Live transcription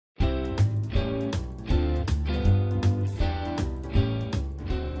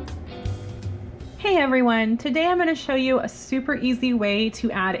Hey everyone, today I'm going to show you a super easy way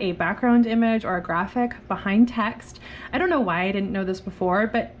to add a background image or a graphic behind text. I don't know why I didn't know this before,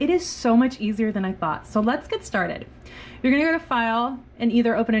 but it is so much easier than I thought. So let's get started. You're going to go to File and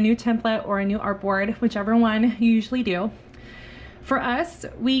either open a new template or a new artboard, whichever one you usually do. For us,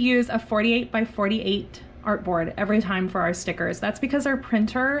 we use a 48 by 48 artboard every time for our stickers. That's because our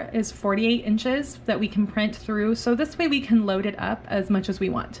printer is 48 inches that we can print through, so this way we can load it up as much as we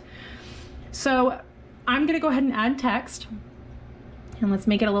want. So I'm going to go ahead and add text, and let's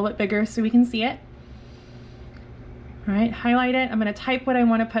make it a little bit bigger so we can see it. All right, highlight it. I'm going to type what I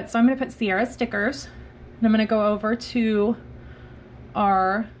want to put. So I'm going to put Sierra Stickers, and I'm going to go over to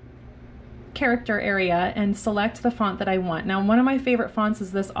our character area and select the font that I want. Now, one of my favorite fonts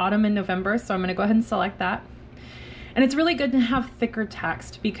is this Autumn and November, so I'm going to go ahead and select that. And it's really good to have thicker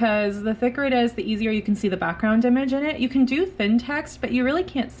text because the thicker it is, the easier you can see the background image in it. You can do thin text, but you really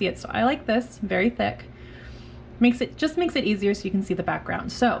can't see it. So I like this, very thick. Just makes it easier so you can see the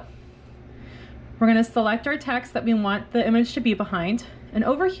background. So we're going to select our text that we want the image to be behind. And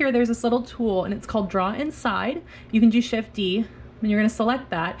over here, there's this little tool and it's called Draw Inside. You can do Shift D and you're going to select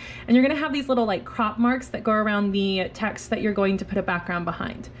that. And you're going to have these little like crop marks that go around the text that you're going to put a background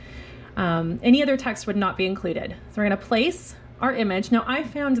behind. Any other text would not be included. So we're going to place our image. Now I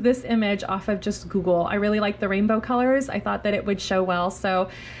found this image off of just Google. I really like the rainbow colors. I thought that it would show well. So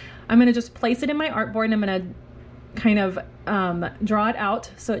I'm going to just place it in my artboard and I'm going to kind of draw it out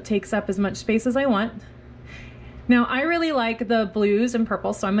so it takes up as much space as I want. Now I really like the blues and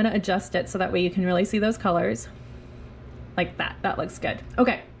purple, so I'm going to adjust it so that way you can really see those colors like that. That looks good.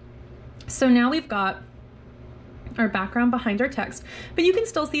 Okay, so now we've got our background behind our text, but you can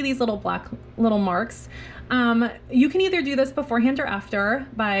still see these little black little marks. You can either do this beforehand or after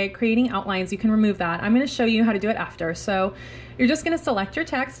by creating outlines. You can remove that. I'm going to show you how to do it after. So you're just going to select your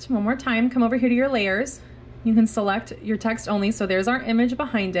text one more time, come over here to your layers. You can select your text only. So there's our image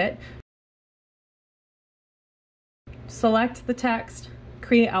behind it. Select the text,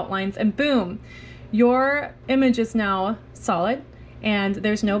 create outlines, and boom, your image is now solid. And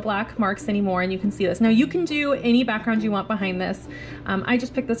there's no black marks anymore, and you can see this. Now you can do any background you want behind this. I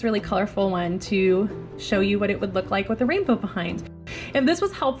just picked this really colorful one to show you what it would look like with a rainbow behind. If this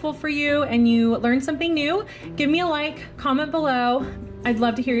was helpful for you and you learned something new, give me a like, comment below. I'd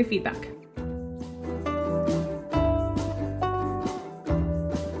love to hear your feedback.